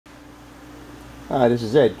Hi, this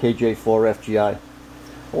is Ed, KJ4FGI. I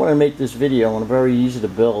want to make this video on a very easy to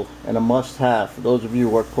build and a must-have for those of you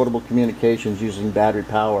who work portable communications using battery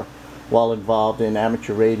power while involved in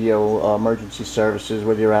amateur radio emergency services,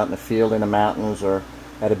 whether you're out in the field, in the mountains, or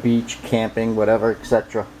at a beach, camping, whatever,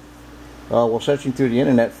 etc. While searching through the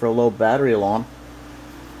internet for a low battery alarm,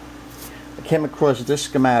 I came across this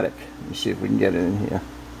schematic. Let me see if we can get it in here.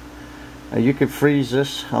 You can freeze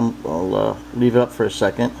this. I'll leave it up for a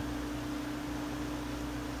second.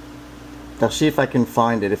 I'll see if I can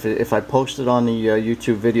find it. If I post it on the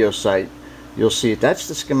YouTube video site, you'll see it. That's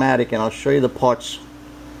the schematic, and I'll show you the parts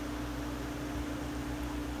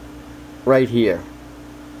right here.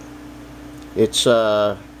 It's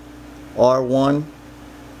R1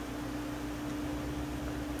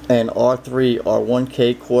 and R3 are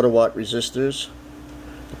 1K quarter watt resistors.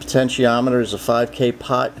 The potentiometer is a 5K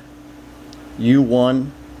pot. U1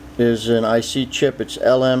 is an IC chip. It's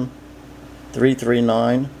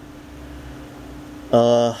LM339.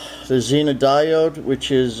 The Zener diode,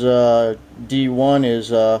 which is D1,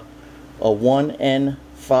 is a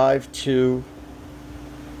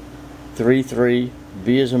 1N5233,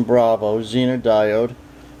 B as in Bravo, Zener diode.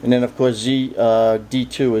 And then of course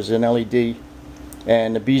D2 is an LED,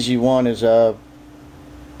 and the BZ1 is a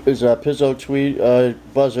piezo tweed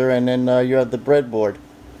buzzer, and then you have the breadboard.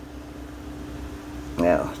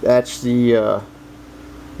 Now that's the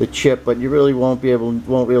chip, but you really won't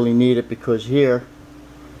really need it, because here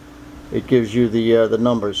it gives you the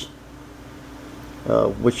numbers,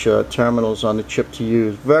 which terminals on the chip to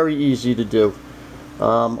use. Very easy to do.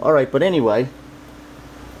 Alright, but anyway,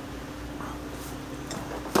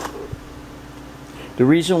 the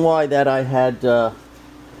reason why that I had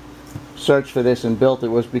searched for this and built it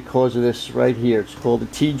was because of this right here. It's called a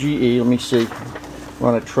TGE. Let me see. I'm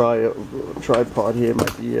on a tripod here. It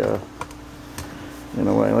might be in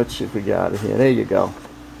a way. Let's see if we got it here. There you go.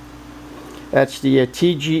 That's the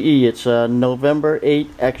TGE. It's a November 8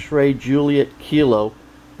 X-ray Juliet Kilo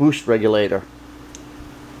boost regulator.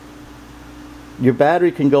 Your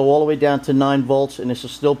battery can go all the way down to 9 volts, and this will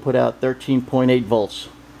still put out 13.8 volts.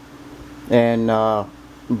 And I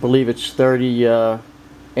believe it's 30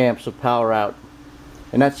 amps of power out.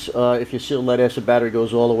 And that's if your sealed lead acid battery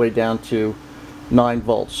goes all the way down to 9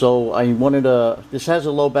 volts. So I wanted this has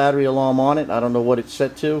a low battery alarm on it. I don't know what it's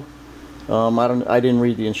set to. I didn't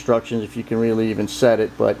read the instructions if you can really even set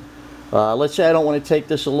it, but let's say I don't want to take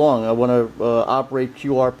this along. I want to operate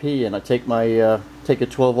QRP, and I take my take a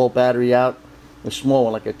 12 volt battery out, a small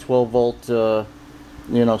one, like a 12 volt 7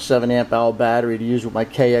 amp hour battery to use with my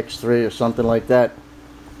KX3 or something like that.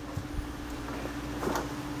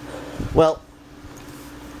 Well,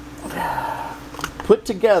 put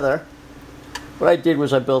together, what I did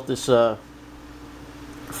was I built this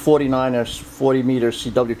 40 meter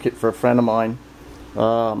CW kit for a friend of mine.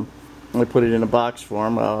 I put it in a box for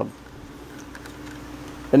him.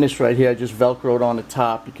 And this right here, I just velcroed on the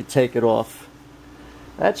top. You could take it off.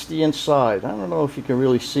 That's the inside. I don't know if you can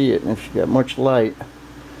really see it, and if you got much light.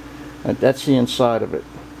 That's the inside of it.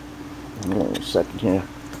 Hold on a second here.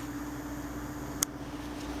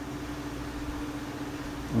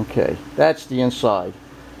 Okay, that's the inside.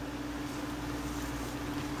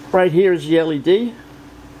 Right here is the LED,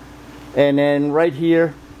 and then right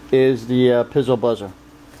here is the piezo buzzer.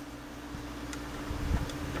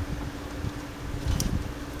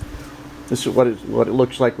 This is what it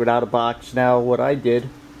looks like without a box. Now what I did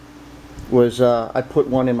was I put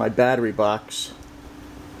one in my battery box.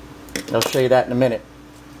 I'll show you that in a minute.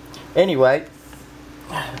 Anyway,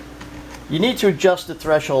 you need to adjust the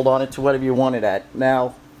threshold on it to whatever you want it at.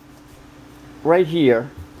 Now, right here,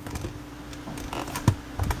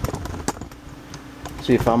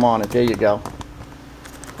 see if I'm on it. There you go.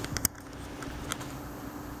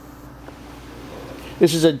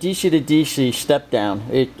 This is a DC to DC step down.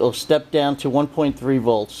 It'll step down to 1.3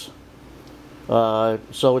 volts.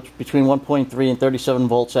 So it's between 1.3 and 37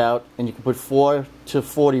 volts out, and you can put 4 to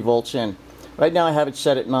 40 volts in. Right now I have it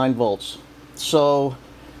set at 9 volts. So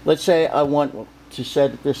let's say I want to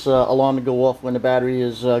set this alarm to go off when the battery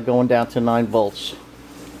is going down to 9 volts.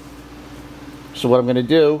 So what I'm going to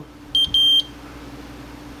do,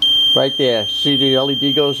 right there, see the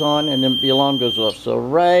LED goes on and then the alarm goes off. So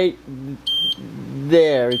right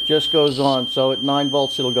there, it just goes on. So at 9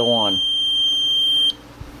 volts it'll go on.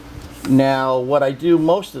 Now what I do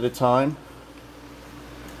most of the time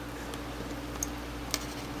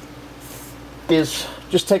is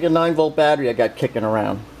just take a 9 volt battery I got kicking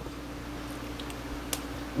around.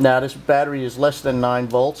 Now this battery is less than 9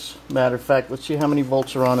 volts. Matter of fact, let's see how many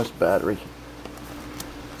volts are on this battery.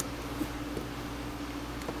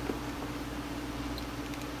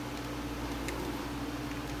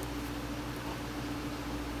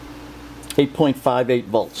 8.58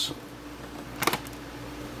 volts.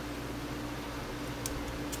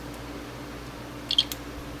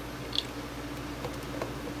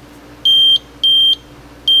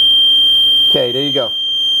 Okay, there you go.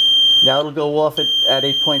 Now it'll go off at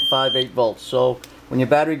 8.58 volts. So when your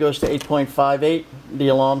battery goes to 8.58, the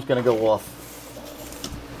alarm's going to go off.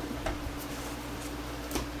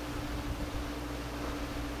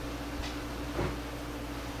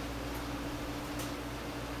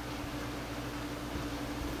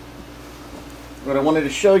 What I wanted to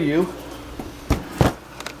show you,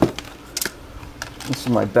 this is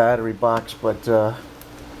my battery box, but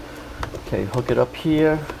okay, hook it up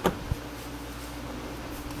here.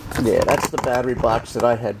 Yeah, that's the battery box that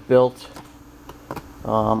I had built.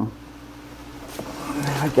 I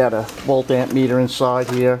got a volt amp meter inside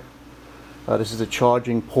here. This is a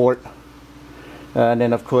charging port. And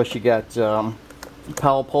then of course you got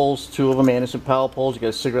power poles, 2 of them, Anderson power poles. You got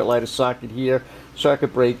a cigarette lighter socket here,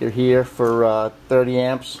 circuit breaker here for 30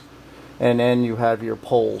 amps. And then you have your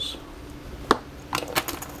poles.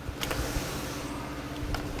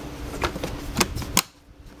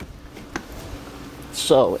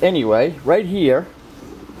 So anyway, right here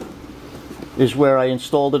is where I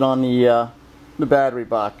installed it on the battery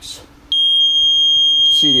box.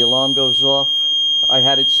 See, the alarm goes off. I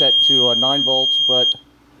had it set to 9 volts, but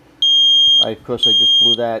of course I just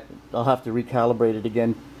blew that. I'll have to recalibrate it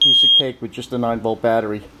again. Piece of cake with just a 9-volt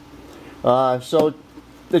battery. So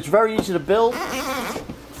it's very easy to build,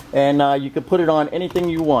 and you can put it on anything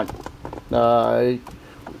you want.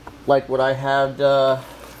 Like what I had.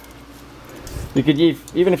 You could,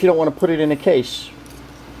 even if you don't want to put it in a case,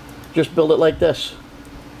 just build it like this.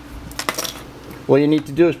 All you need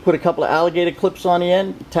to do is put a couple of alligator clips on the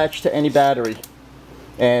end, attached to any battery,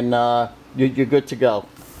 and you're good to go.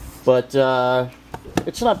 But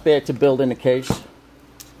it's not bad to build in a case.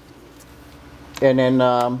 And then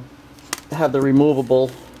have the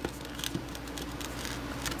removable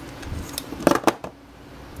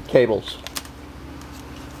cables.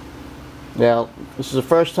 Now, this is the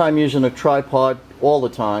first time using a tripod all the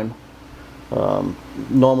time.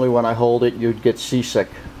 Normally when I hold it, you'd get seasick,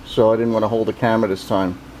 so I didn't want to hold the camera this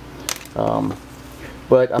time.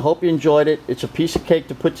 But I hope you enjoyed it. It's a piece of cake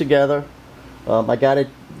to put together. I got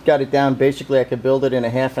it down. Basically, I could build it in a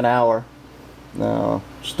half an hour,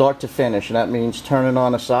 start to finish, and that means turning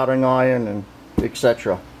on a soldering iron and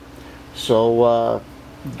etc. So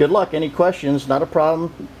good luck. Any questions? Not a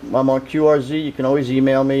problem. I'm on QRZ. You can always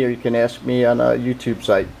email me, or you can ask me on a YouTube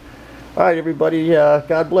site. All right, everybody.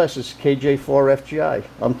 God bless. It's KJ4FGI.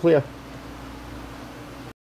 I'm clear.